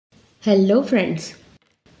Hello friends,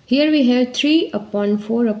 here we have 3 upon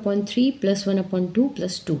 4 upon 3 plus 1 upon 2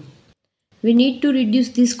 plus 2. We need to reduce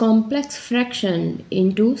this complex fraction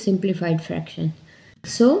into simplified fraction.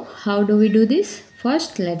 So how do we do this?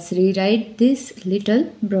 First let's rewrite this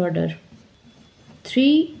little broader.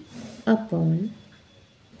 3 upon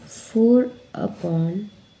 4 upon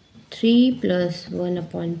 3 plus 1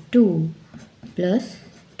 upon 2 plus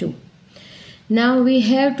 2. Now we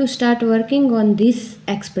have to start working on this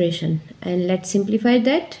expression and let's simplify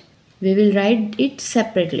that. We will write it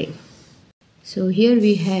separately. So here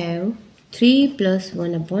we have 3 plus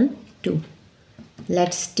 1 upon 2.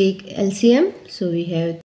 Let's take LCM. So we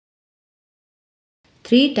have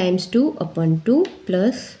 3 times 2 upon 2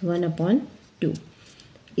 plus 1 upon 2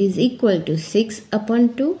 is equal to 6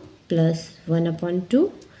 upon 2 plus 1 upon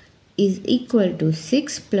 2 is equal to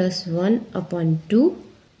 6 plus 1 upon 2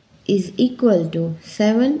 is equal to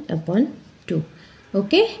 7 upon 2.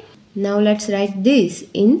 Okay, now let's write this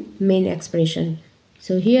in main expression.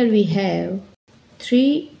 So here we have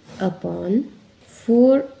 3 upon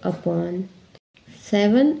 4 upon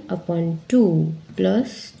 7 upon 2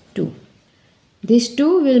 plus 2. This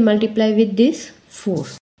 2 will multiply with this 4.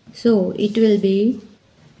 So it will be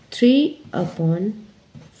 3 upon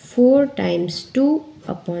 4 times 2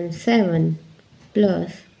 upon 7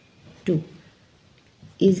 plus 2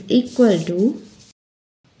 is equal to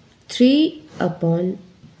 3 upon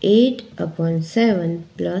 8 upon 7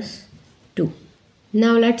 plus 2.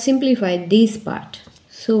 Now let's simplify this part.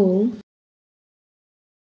 So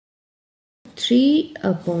 3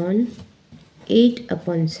 upon 8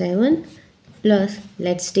 upon 7 plus,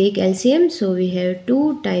 let's take LCM. So we have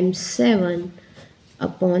 2 times 7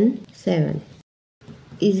 upon 7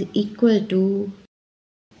 is equal to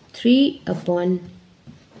 3 upon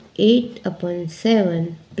 8 upon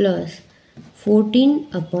 7 plus 14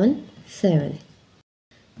 upon 7.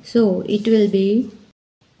 So it will be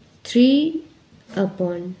 3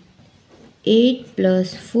 upon 8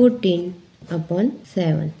 plus 14 upon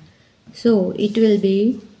 7. So it will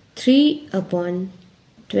be 3 upon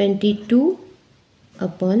 22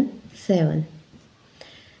 upon 7.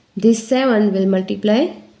 This 7 will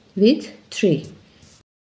multiply with 3.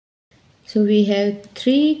 So we have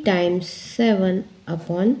 3 times 7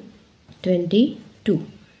 upon 22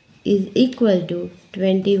 is equal to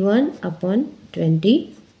 21 upon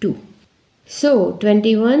 22. So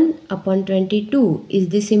 21 upon 22 is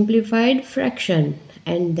the simplified fraction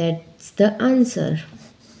and that's the answer.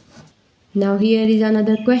 Now here is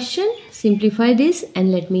another question. Simplify this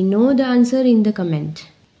and let me know the answer in the comment.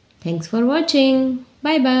 Thanks for watching.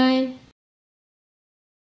 Bye bye.